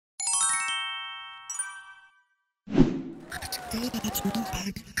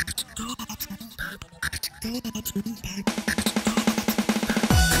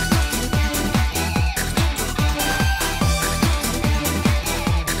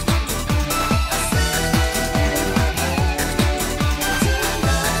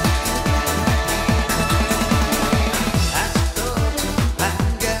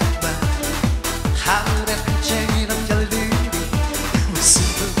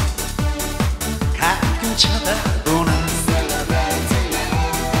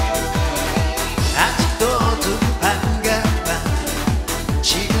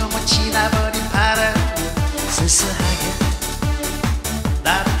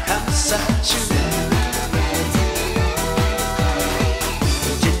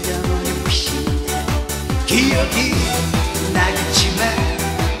기억이 나겠지만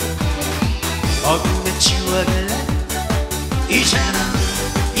어둠의 추억을 이제는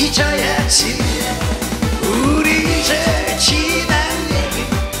잊어야지. 우리 이제 지난 얘기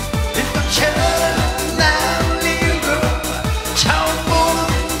들것처럼 날리고 처음 보는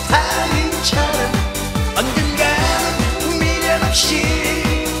타인처럼 언젠가는 미련 없이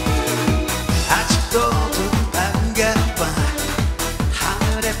아직도 반가워.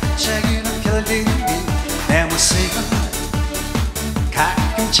 하늘에 반짝이는 별들이 내 모습을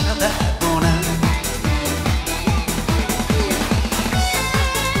가끔 쳐다보나.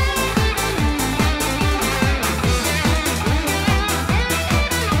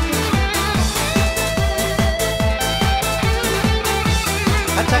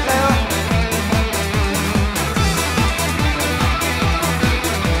 같이 할까요?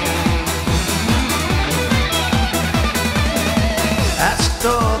 아직도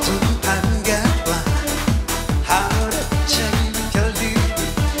반가워. 하늘에 반짝이는 별들이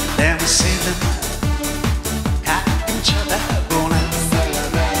내 모습을 가끔 쳐다보나.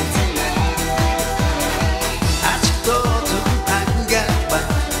 아직도 반가워.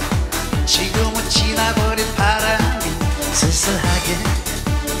 지금은 지나버린 바람이 쓸쓸하게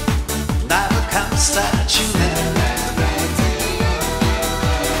나를 감싸주네.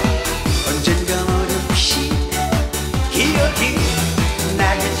 언젠간 어렴풋이 기억이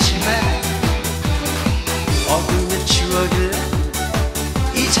나겠지만 어둠의 추억을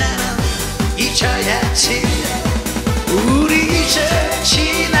이제는 잊어야지. 우리 이제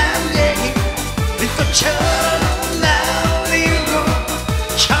지난 얘기 불꽃처럼 날리고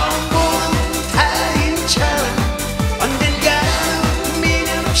처음 본 타인처럼 언젠가는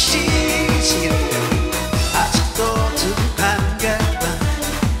미련 없이 아직도 반가워.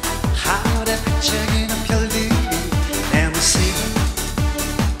 하늘에 반짝이는 별들이 내 모습을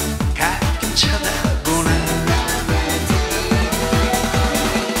가끔 쳐다보나.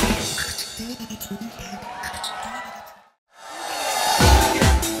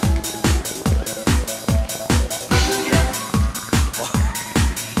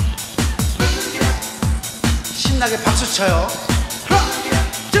 신나게 박수 쳐요. 하나,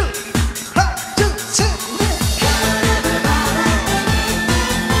 둘, 셋, 넷.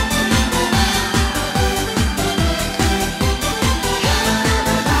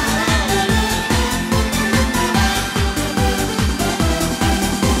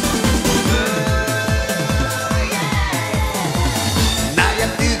 나의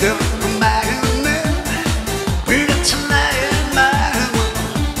뜨거운 마음은 불같은 나의 마음은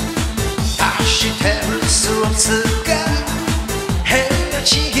다시 태울 수 없을까.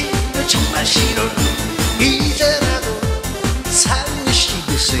 헤어지기도 정말 싫어. 이제라도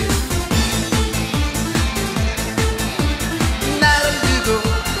살려주세요. 나를 두고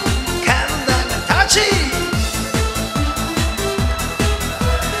간다면 다같이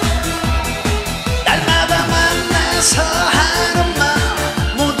날마다 만나서 하는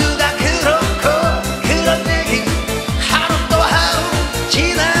말 모두 다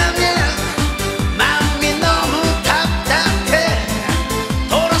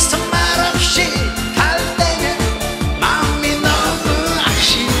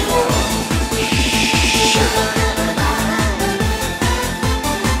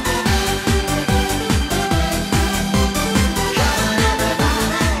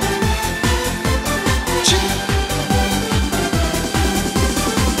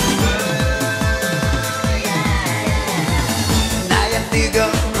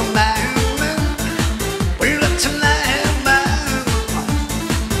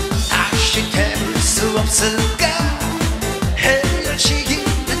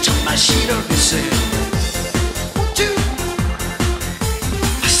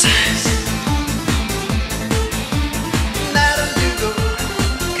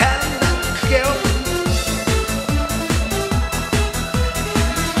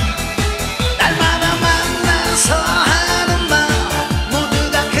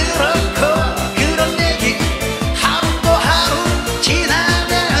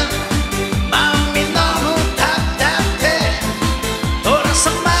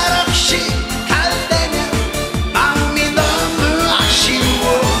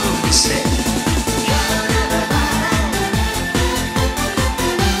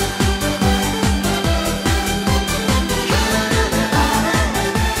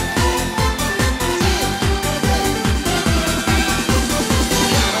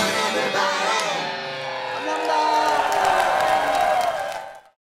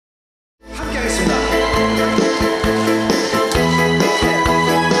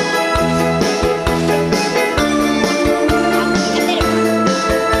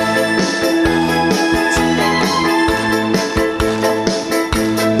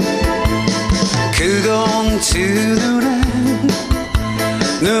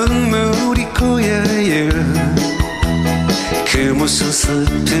눈물이 고여요. 그 무슨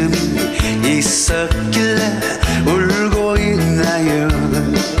슬픔이 있었길래 울고 있나요.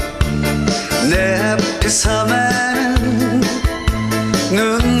 내 앞에서만은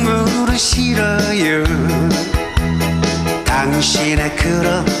눈물은 싫어요. 당신의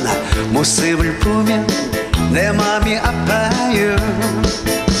그런 모습을 보면 내 맘이 아파요.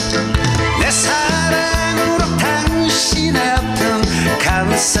 내 사랑으로 당신의 아픔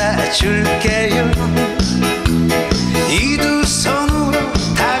감싸줄게요. 이 두 손으로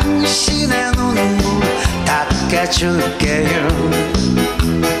당신의 눈물 닦아줄게요.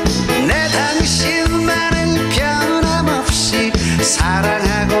 내 당신만을 변함없이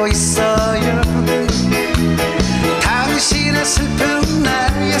사랑하고 있어요. 당신의 슬픔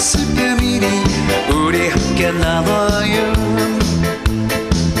나의 슬픔이니 우리 함께 나눠요.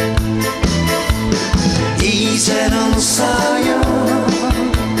 이제는 웃어요.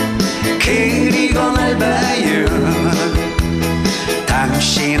 그리고 날 봐요.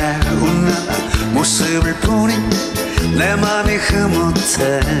 당신의 웃는 모습을 보니 내 맘이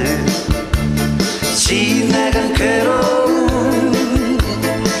흐뭇해. 지나간 괴로움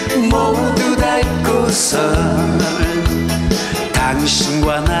모두 다 잊고서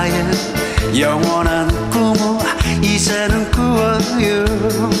당신과 나의 영원한 꿈을 이제는 꾸어요.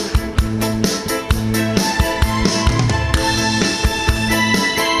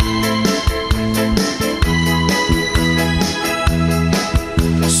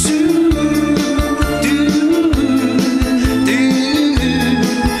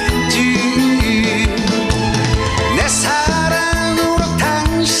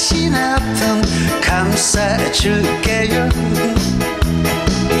 줄게요.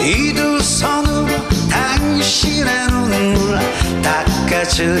 이 두 손으로 당신의 눈물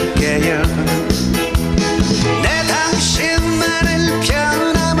닦아줄게요. 내 당신만을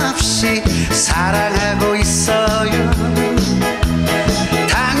변함없이 사랑하고 있어요.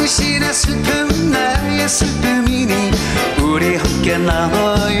 당신의 슬픔 나의 슬픔이니 우리 함께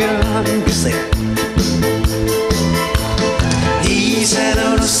나눠요.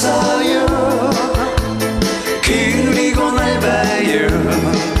 이제는 웃어요. 그리고 날 봐요.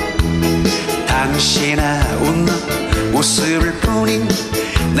 당신의 웃는 모습을 보니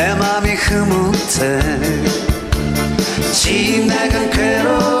내 맘이 흐뭇해. 지나간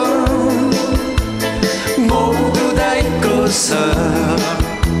괴로움 모두 다 잊고서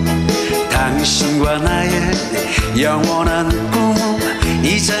당신과 나의 영원한 꿈을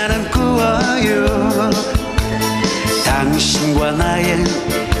이제는 꾸어요. 당신과 나의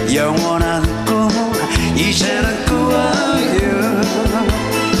영원한 꿈을 이제는 꾸어요.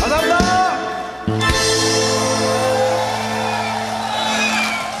 감사합니다.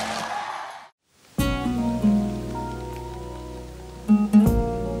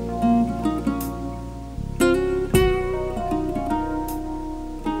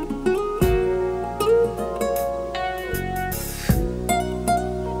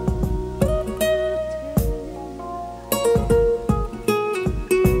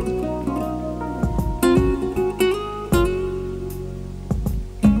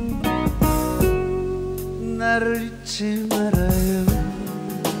 나를 잊지 말아요.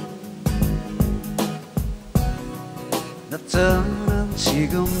 나 떠난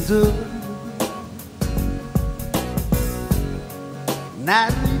지금도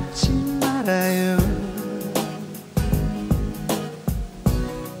나를 잊지 말아요.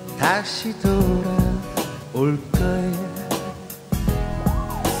 다시 돌아올 거야.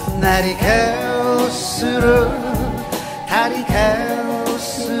 날이 갈수록 달이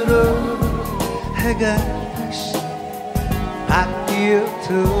갈수록 해가 다시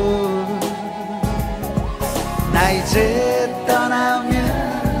바뀌어도 나 이제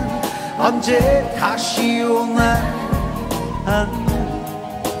떠나면 언제 다시 오나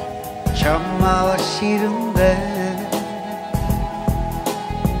정말 싫은데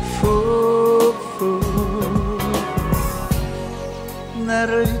푸푸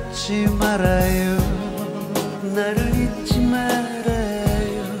나를 잊지 말아요. 나를 잊지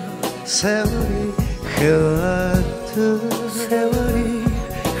말아요. 세월이 흘러도 세월이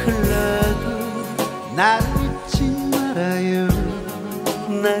흘러도 나를 잊지 말아요.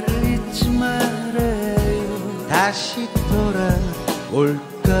 나를 잊지 말아요. 다시 돌아올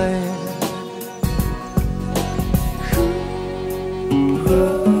거야.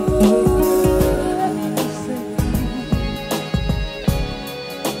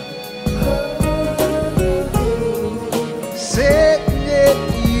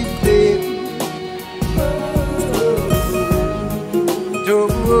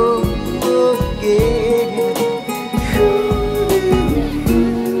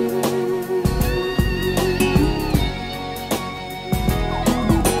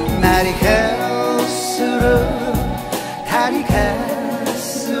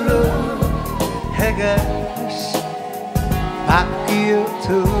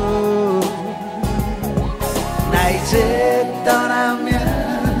 뛰어도 나 이제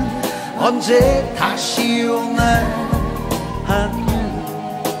떠나면 언제 다시 오나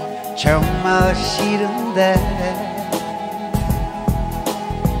하면 정말 싫은데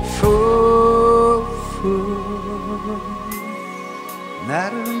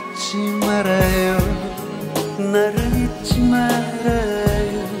나를 잊지 말아요 나를 잊지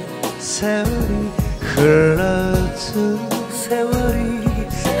말아요 세월이 흘러도 세월이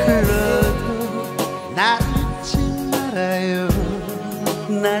흘러도 나를 잊지 말아요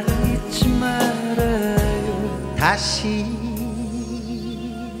나를 잊지 말아요 다시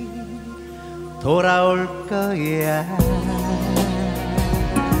돌아올 거야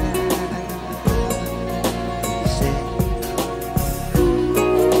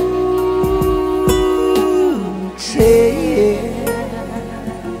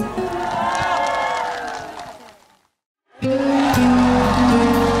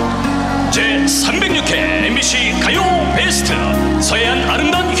제306회 MBC 가요 베스트 서해안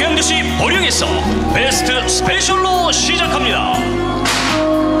아름다운 휴양도시 보령에서 베스트 스페셜로 시작합니다.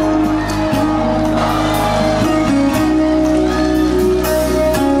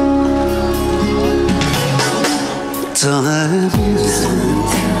 떠나면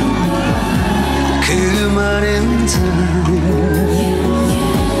그만인다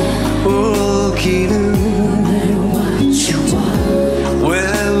오기는 왜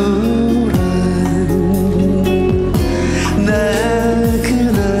울어 나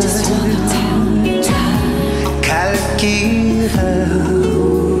그날 갈 길에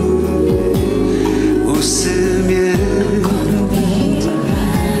웃으며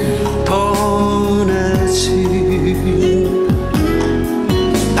보내지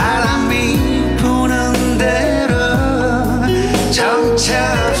바람이 부는 대로 정처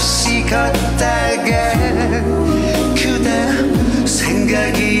없이 걷다가 그대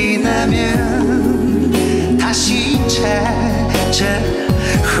생각이 나면 다시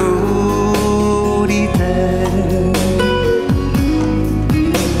찾아오리다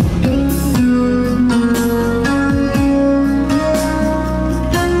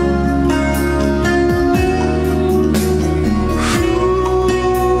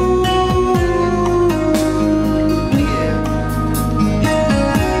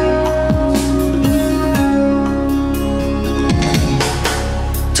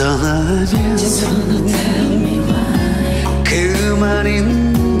떠나면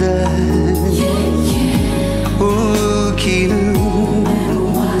그만인데 우기는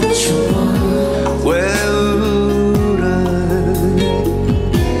왜 울어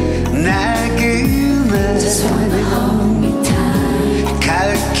나 그날 갈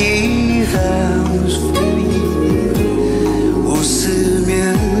길에 웃으며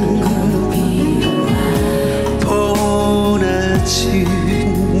보내지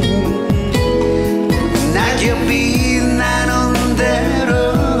낙엽이 나는 대로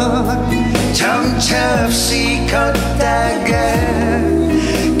정처 없이 걷다가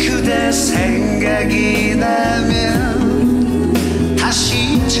그대 생각이 나면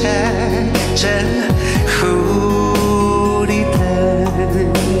다시 찾아오리다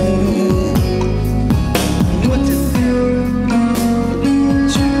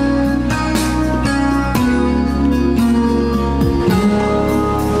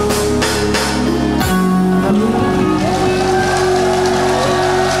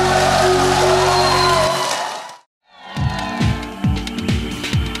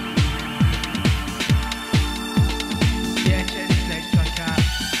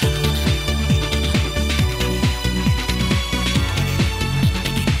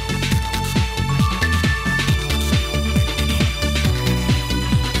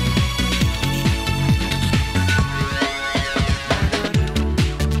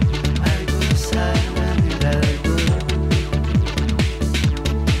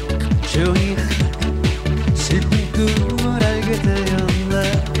조용히 슬픈 꿈을 알게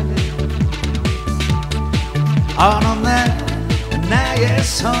되었네 어느 날 나의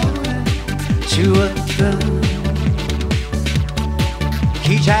손에 주었던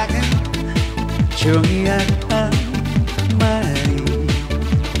그 작은 종이 한 마리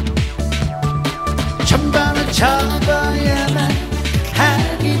전반을 접어야만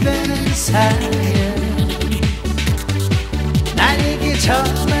하게 되는 사연 나에게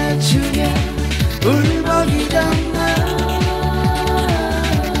전해주면 울먹이던 나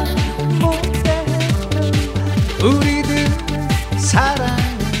못했던 우리들 사랑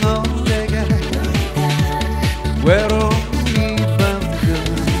노래가 외로움이 밤금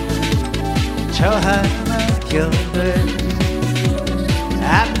저 하나 겨울에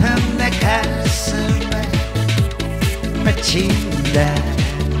아픈 내 가슴에 맺힌 맺힌다.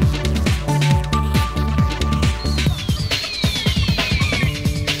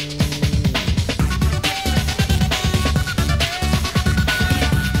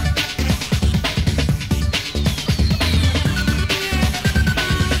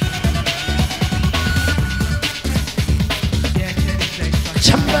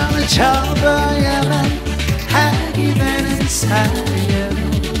 첫방을 접어야만 하게 되는 사연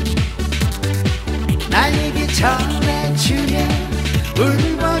나에게 전해주며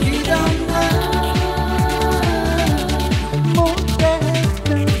울버리던 나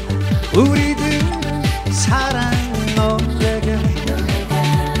못했던 우리들 사랑 노래가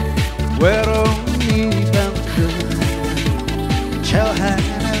외로운 이 밤도 저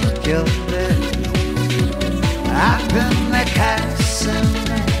하나 곁에 아픈 내 가슴에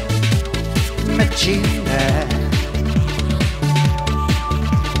맺힌다.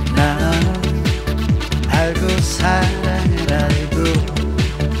 난 알고 사랑을 알고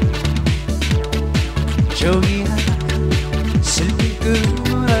종이 하나 슬픈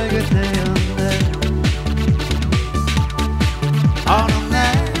꿈을 알게 되었네. 어느 날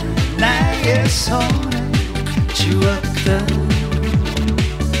나의 손에 주었던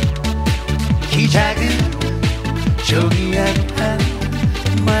이 작은 종이 한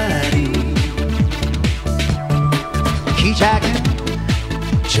마리 이 작은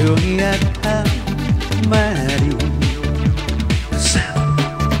종이 한 마리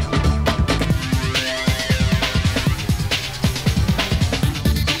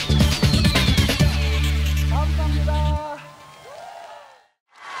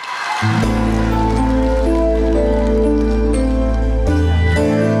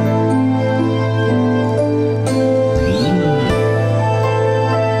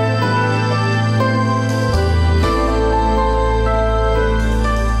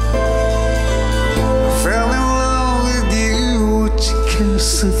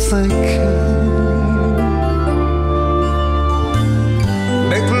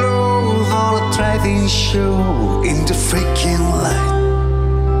show in the freaking light.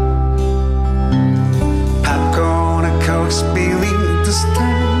 Popcorn and coke spilling the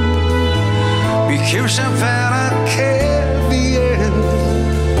stand. We keep champagne and caviar,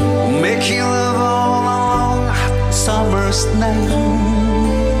 making love all along a hot summer's night.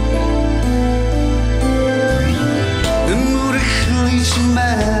 눈물을 흘리지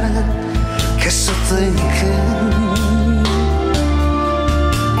마라, 'cause I think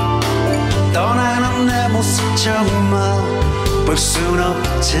떠나는 내 모습 정말 볼 순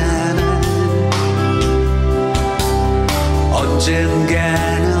없잖아.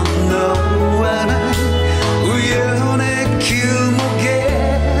 언젠가는 너와 나 우연의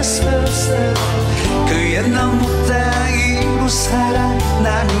길목에 서서 그 옛날 못다이로 살아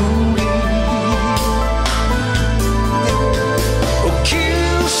난 우리. Oh,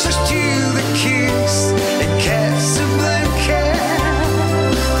 kiss us to the kiss and Casablanca.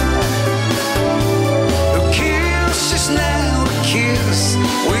 Now a kiss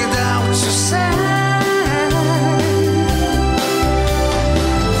without your sign.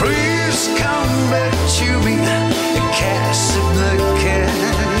 Please come back to me in Casablanca.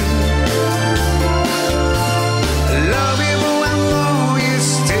 Love you, but I know you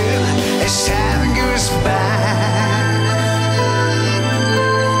still as time goes by.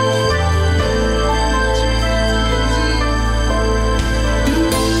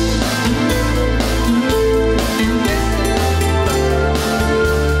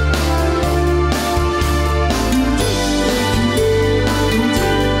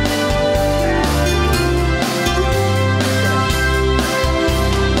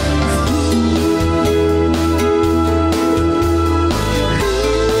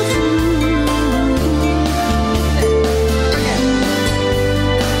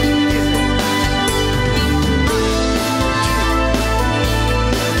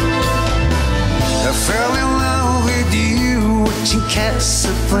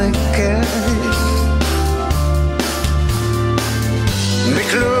 Casablanca,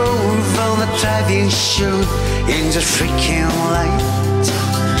 make love on the driving show in the freaking light.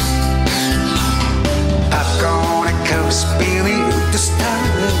 Popcorn and coke spilling the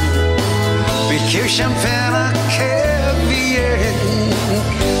stars. We keep champagne and caviar,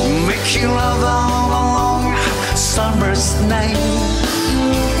 making love all along a summer's night.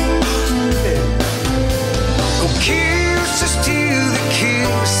 Oh, kiss us to the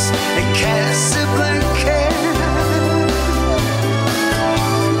kiss in Casablanca.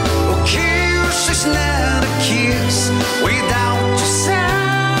 Oh, kiss is not a kiss without your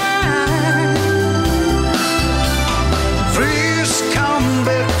sign. Please come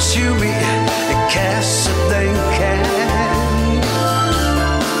back to me in Casablanca.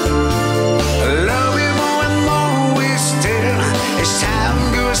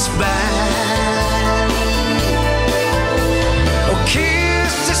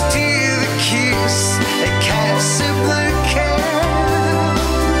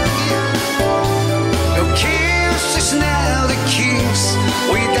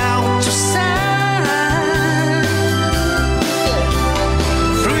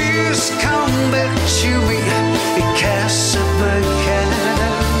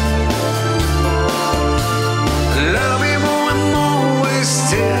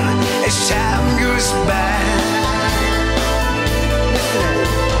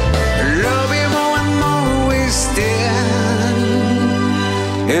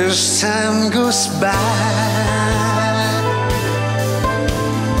 as time goes by.